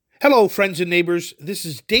Hello, friends and neighbors. This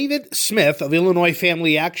is David Smith of Illinois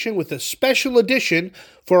Family Action with a special edition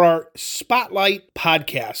for our Spotlight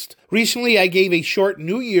podcast. Recently, I gave a short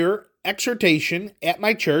New Year exhortation at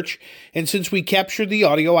my church, and since we captured the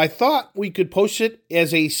audio, I thought we could post it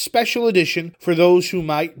as a special edition for those who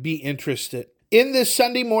might be interested. In this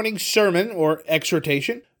Sunday morning sermon or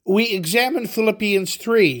exhortation, we examine Philippians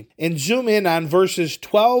 3 and zoom in on verses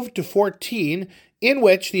 12 to 14, in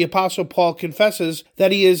which the Apostle Paul confesses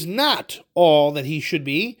that he is not all that he should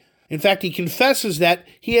be. In fact, he confesses that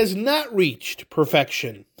he has not reached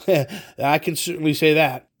perfection. I can certainly say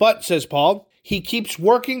that. But, says Paul, he keeps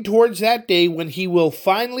working towards that day when he will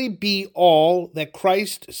finally be all that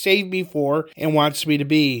Christ saved me for and wants me to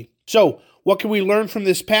be. So, what can we learn from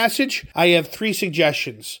this passage? I have 3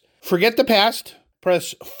 suggestions. Forget the past,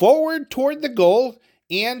 press forward toward the goal,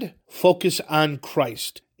 and focus on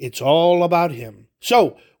Christ. It's all about him.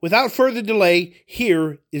 So, without further delay,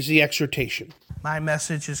 here is the exhortation. My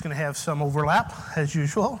message is going to have some overlap, as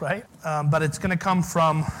usual, right? But it's going to come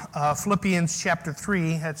from Philippians chapter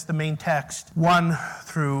 3. That's the main text, 1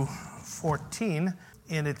 through 14.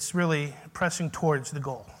 And it's really pressing towards the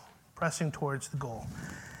goal. Pressing towards the goal.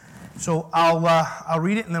 So I'll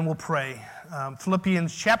read it and then we'll pray.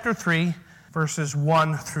 Philippians chapter 3, verses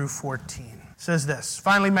 1 through 14. It says this,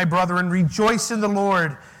 "Finally, my brethren, rejoice in the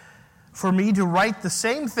Lord. For me to write the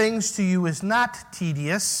same things to you is not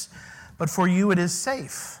tedious, but for you it is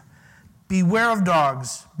safe. Beware of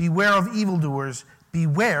dogs, beware of evildoers,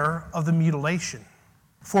 beware of the mutilation.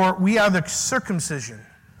 For we are the circumcision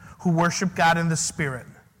who worship God in the Spirit.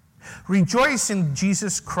 Rejoice in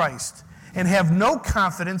Jesus Christ, and have no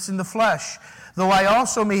confidence in the flesh, though I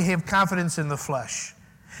also may have confidence in the flesh.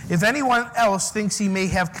 If anyone else thinks he may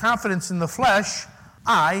have confidence in the flesh,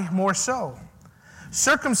 I more so.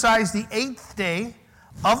 Circumcised the 8th day,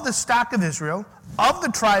 of the stock of Israel, of the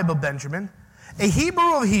tribe of Benjamin, a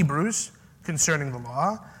Hebrew of Hebrews, concerning the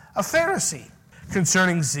law, a Pharisee,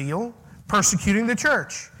 concerning zeal, persecuting the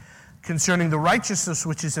church, concerning the righteousness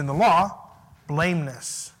which is in the law,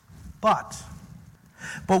 blameless. But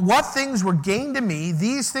what things were gained to me,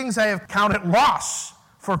 these things I have counted loss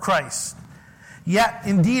for Christ. Yet,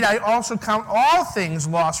 indeed, I also count all things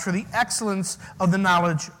lost for the excellence of the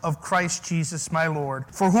knowledge of Christ Jesus my Lord,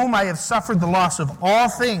 for whom I have suffered the loss of all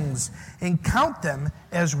things, and count them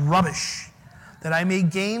as rubbish, that I may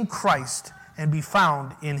gain Christ and be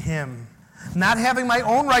found in him. Not having my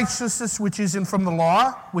own righteousness which is from the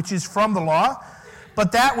law,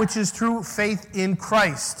 but that which is through faith in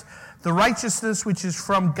Christ, the righteousness which is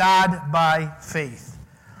from God by faith,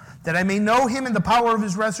 that I may know him in the power of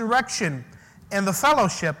his resurrection, and the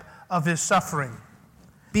fellowship of his suffering,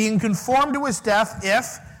 being conformed to his death,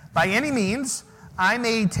 if, by any means, I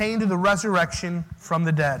may attain to the resurrection from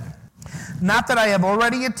the dead. Not that I have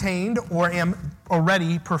already attained or am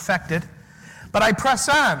already perfected, but I press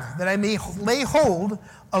on, that I may lay hold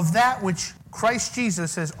of that which Christ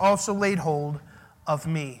Jesus has also laid hold of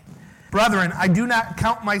me. Brethren, I do not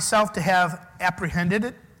count myself to have apprehended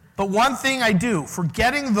it, but one thing I do,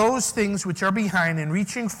 forgetting those things which are behind and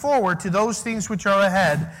reaching forward to those things which are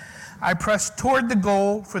ahead, I press toward the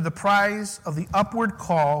goal for the prize of the upward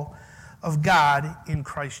call of God in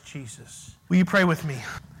Christ Jesus." Will you pray with me?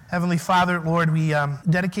 Heavenly Father, Lord, we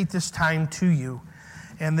dedicate this time to you.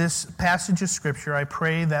 And this passage of Scripture, I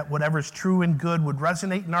pray that whatever is true and good would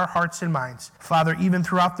resonate in our hearts and minds. Father, even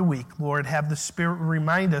throughout the week, Lord, have the Spirit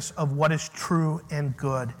remind us of what is true and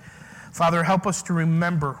good. Father, help us to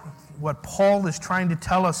remember what Paul is trying to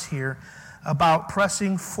tell us here about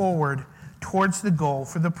pressing forward towards the goal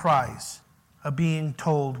for the prize of being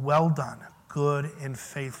told, "Well done, good and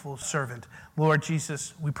faithful servant." Lord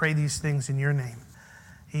Jesus, we pray these things in your name.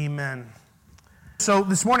 Amen. So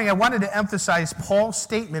this morning I wanted to emphasize Paul's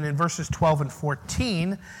statement in verses 12 and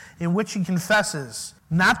 14, in which he confesses,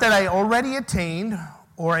 "Not that I already attained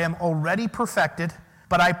or am already perfected,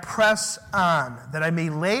 but I press on, that I may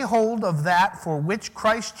lay hold of that for which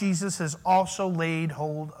Christ Jesus has also laid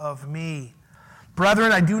hold of me.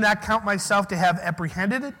 Brethren, I do not count myself to have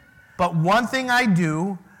apprehended it, but one thing I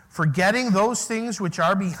do, forgetting those things which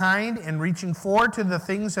are behind and reaching forward to the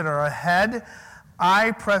things that are ahead,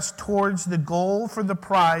 I press towards the goal for the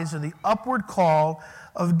prize of the upward call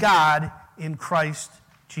of God in Christ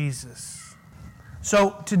Jesus."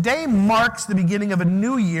 So today marks the beginning of a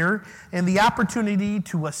new year and the opportunity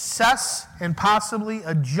to assess and possibly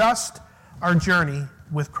adjust our journey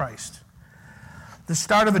with Christ. The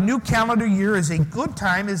start of a new calendar year is a good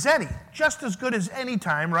time as any, just as good as any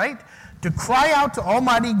time, right? To cry out to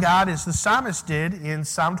Almighty God as the psalmist did in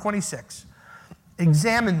Psalm 26.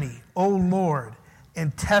 "Examine me, O Lord,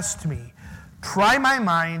 and test me. Try my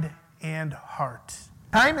mind and heart.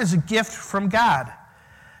 Time is a gift from God.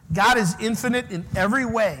 God is infinite in every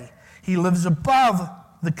way. He lives above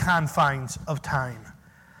the confines of time.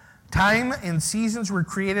 Time and seasons were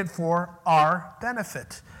created for our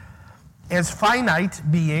benefit. As finite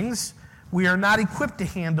beings, we are not equipped to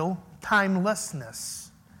handle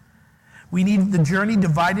timelessness. We need the journey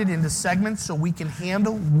divided into segments so we can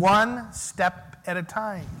handle one step at a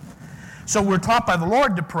time. So we're taught by the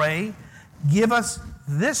Lord to pray, give us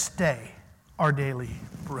this day our daily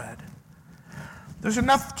bread. There's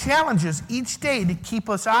enough challenges each day to keep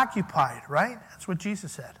us occupied, right? That's what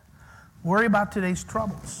Jesus said. Worry about today's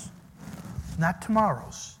troubles, not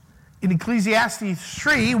tomorrow's. In Ecclesiastes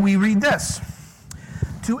 3, we read this.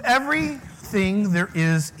 To everything there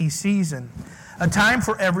is a season, a time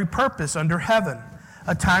for every purpose under heaven,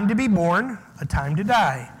 a time to be born, a time to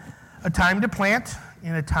die, a time to plant,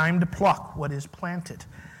 and a time to pluck what is planted,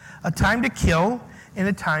 a time to kill, and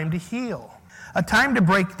a time to heal, a time to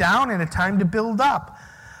break down, and a time to build up,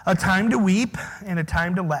 a time to weep, and a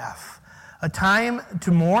time to laugh, a time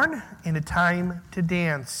to mourn, and a time to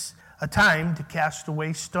dance, a time to cast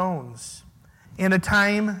away stones, and a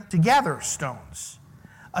time to gather stones,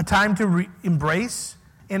 a time to embrace,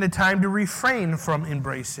 and a time to refrain from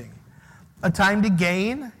embracing, a time to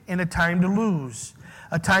gain, and a time to lose,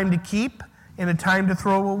 a time to keep, and a time to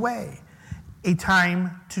throw away, a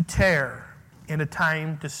time to tear, and a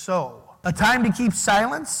time to sow, a time to keep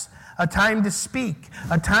silence, a time to speak,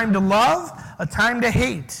 a time to love, a time to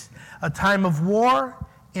hate, a time of war,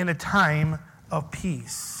 and a time of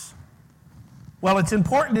peace. Well, it's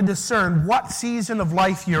important to discern what season of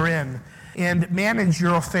life you're in and manage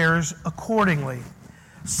your affairs accordingly.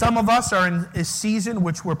 Some of us are in a season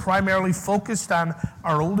which we're primarily focused on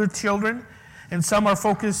our older children, and some are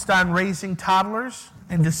focused on raising toddlers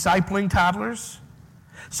and discipling toddlers.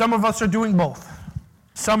 Some of us are doing both.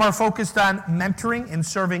 Some are focused on mentoring and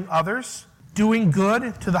serving others, doing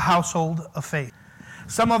good to the household of faith.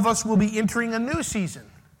 Some of us will be entering a new season,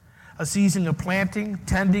 a season of planting,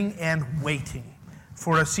 tending, and waiting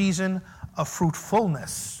for a season of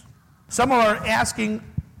fruitfulness. Some are asking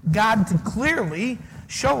God to clearly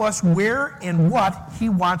show us where and what He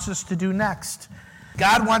wants us to do next.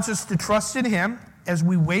 God wants us to trust in Him as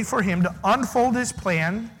we wait for Him to unfold His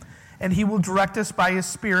plan, and He will direct us by His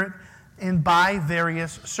Spirit and by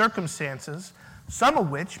various circumstances, some of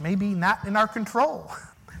which may be not in our control.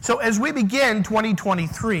 So as we begin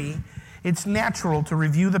 2023, it's natural to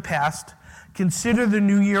review the past, consider the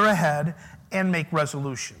new year ahead, and make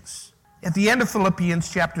resolutions. At the end of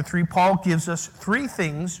Philippians chapter 3, Paul gives us 3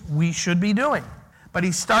 things we should be doing. But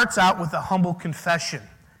he starts out with a humble confession.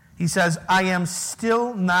 He says, I am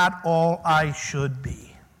still not all I should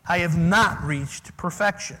be. I have not reached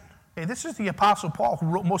perfection. Okay, this is the Apostle Paul who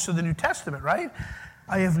wrote most of the New Testament, right?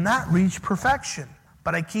 I have not reached perfection,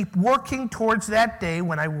 but I keep working towards that day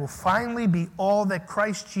when I will finally be all that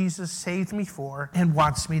Christ Jesus saved me for and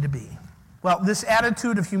wants me to be. Well, this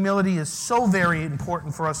attitude of humility is so very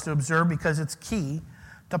important for us to observe because it's key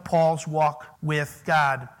to Paul's walk with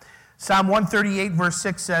God. Psalm 138 verse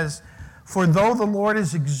 6 says, For though the Lord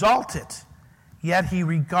is exalted, yet He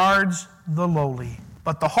regards the lowly.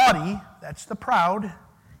 But the haughty, that's the proud,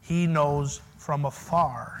 He knows from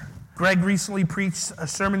afar. Greg recently preached a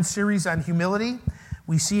sermon series on humility.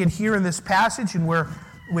 We see it here in this passage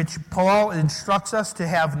which Paul instructs us to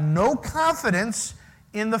have no confidence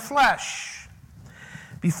in the flesh.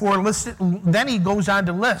 Then he goes on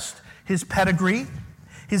to list his pedigree,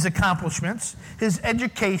 his accomplishments, his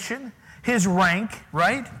education, his rank,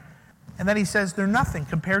 right? And then he says they're nothing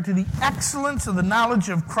compared to the excellence of the knowledge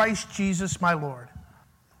of Christ Jesus my Lord.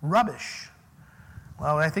 Rubbish.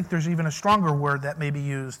 Well, I think there's even a stronger word that may be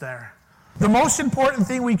used there. The most important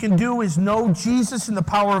thing we can do is know Jesus and the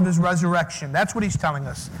power of His resurrection. That's what he's telling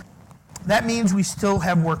us. That means we still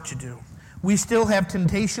have work to do. We still have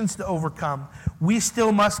temptations to overcome. We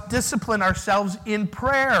still must discipline ourselves in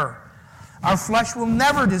prayer. Our flesh will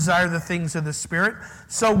never desire the things of the Spirit,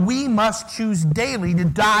 so we must choose daily to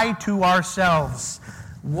die to ourselves,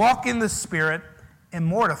 walk in the Spirit, and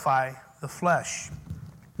mortify the flesh.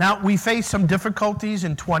 Now, we face some difficulties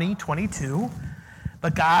in 2022,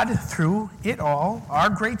 but God, through it all, our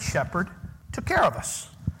great shepherd, took care of us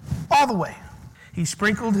all the way. He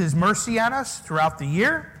sprinkled His mercy on us throughout the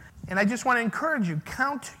year, and I just want to encourage you,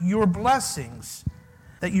 count your blessings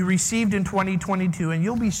that you received in 2022, and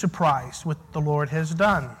you'll be surprised what the Lord has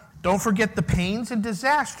done. Don't forget the pains and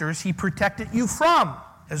disasters He protected you from,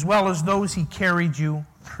 as well as those He carried you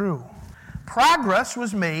through. Progress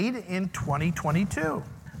was made in 2022.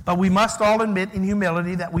 But we must all admit in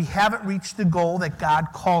humility that we haven't reached the goal that God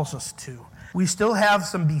calls us to. We still have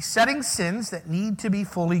some besetting sins that need to be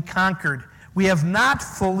fully conquered. We have not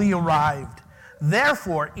fully arrived.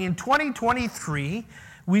 Therefore, in 2023,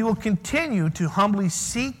 we will continue to humbly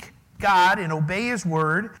seek God and obey His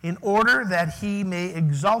word in order that He may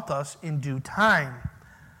exalt us in due time.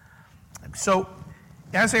 So,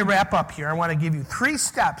 as I wrap up here, I want to give you 3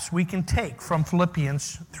 steps we can take from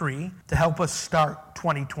Philippians 3 to help us start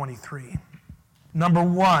 2023. Number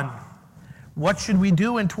 1, what should we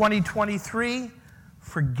do in 2023?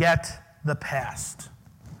 Forget the past.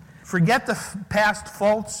 Forget the past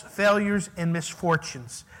faults, failures, and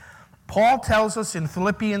misfortunes. Paul tells us in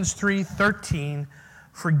Philippians 3:13,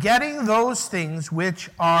 forgetting those things which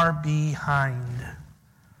are behind.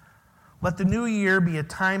 Let the new year be a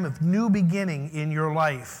time of new beginning in your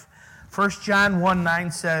life. 1 John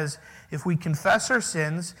 1:9 says, if we confess our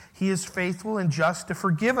sins, He is faithful and just to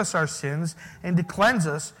forgive us our sins and to cleanse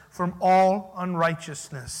us from all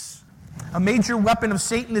unrighteousness. A major weapon of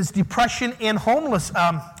Satan is depression and hopelessness.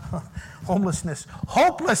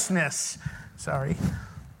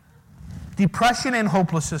 Depression and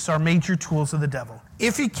hopelessness are major tools of the devil.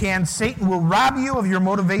 If he can, Satan will rob you of your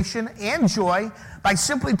motivation and joy by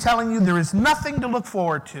simply telling you there is nothing to look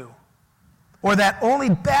forward to, or that only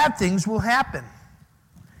bad things will happen.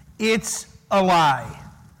 It's a lie.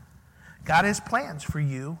 God has plans for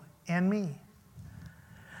you and me.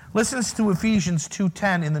 Listen to Ephesians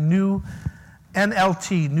 2:10 in the New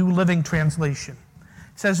NLT, New Living Translation.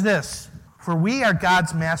 It says this, for we are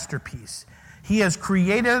God's masterpiece. He has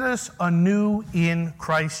created us anew in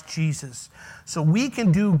Christ Jesus, so we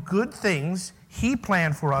can do good things He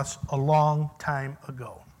planned for us a long time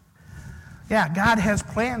ago. Yeah, God has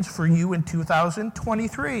plans for you in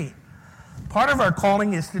 2023. Part of our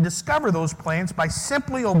calling is to discover those plans by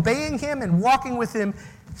simply obeying Him and walking with Him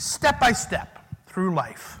step by step through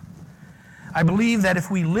life. I believe that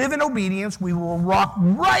if we live in obedience, we will walk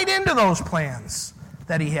right into those plans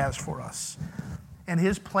that He has for us. And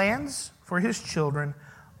His plans for His children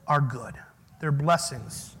are good. They're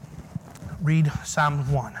blessings. Read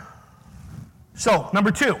Psalm 1. So,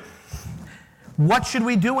 number 2, what should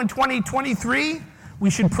we do in 2023? We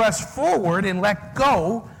should press forward and let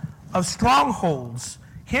go of strongholds,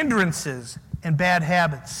 hindrances, and bad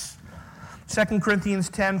habits. 2 Corinthians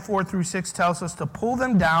 10:4-6 tells us to pull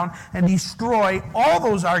them down and destroy all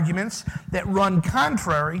those arguments that run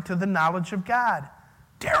contrary to the knowledge of God.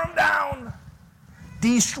 Tear them down.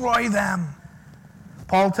 Destroy them.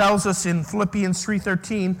 Paul tells us in Philippians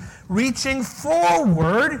 3:13, reaching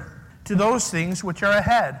forward to those things which are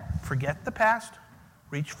ahead. Forget the past,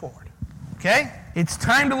 reach forward. Okay? It's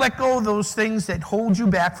time to let go of those things that hold you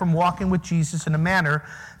back from walking with Jesus in a manner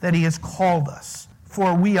that He has called us.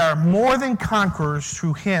 For we are more than conquerors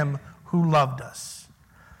through Him who loved us.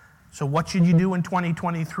 So what should you do in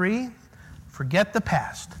 2023? Forget the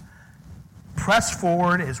past. Press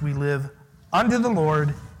forward as we live under the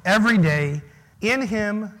Lord every day, in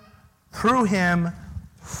Him, through Him,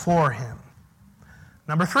 for Him.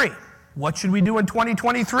 Number 3, what should we do in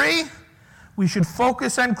 2023? We should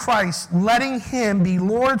focus on Christ, letting Him be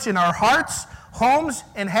Lord in our hearts, homes,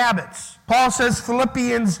 and habits. Paul says,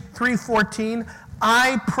 Philippians 3:14,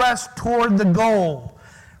 I press toward the goal.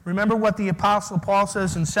 Remember what the Apostle Paul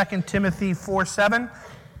says in 2 Timothy 4:7?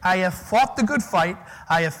 I have fought the good fight,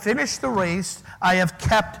 I have finished the race, I have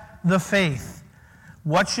kept the faith.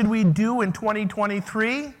 What should we do in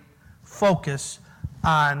 2023? Focus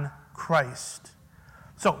on Christ.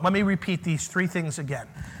 So let me repeat these 3 things again.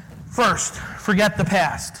 First, forget the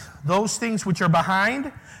past. Those things which are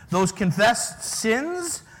behind, those confessed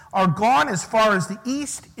sins, are gone as far as the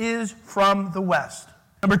east is from the west.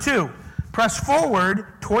 Number 2, press forward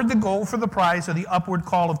toward the goal for the prize of the upward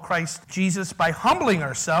call of Christ Jesus by humbling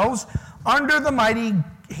ourselves under the mighty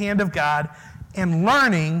hand of God and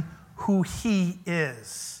learning who He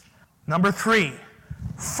is. Number 3,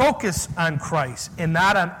 focus on Christ and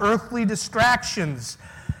not on earthly distractions,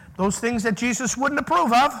 those things that Jesus wouldn't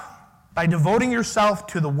approve of, by devoting yourself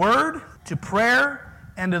to the Word, to prayer,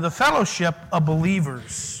 and to the fellowship of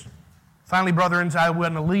believers. Finally, brethren, I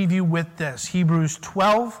want to leave you with this. Hebrews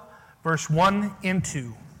 12, verse 1 and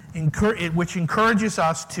 2, which encourages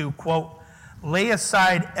us to, quote, lay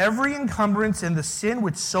aside every encumbrance and the sin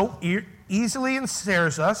which so easily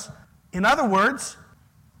ensnares us. In other words,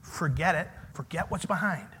 forget it. Forget what's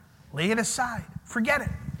behind. Lay it aside. Forget it.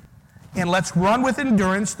 And let's run with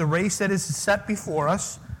endurance the race that is set before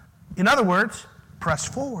us. In other words, press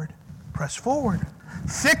forward. Press forward.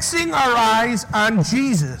 Fixing our eyes on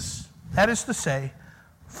Jesus. That is to say,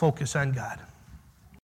 focus on God.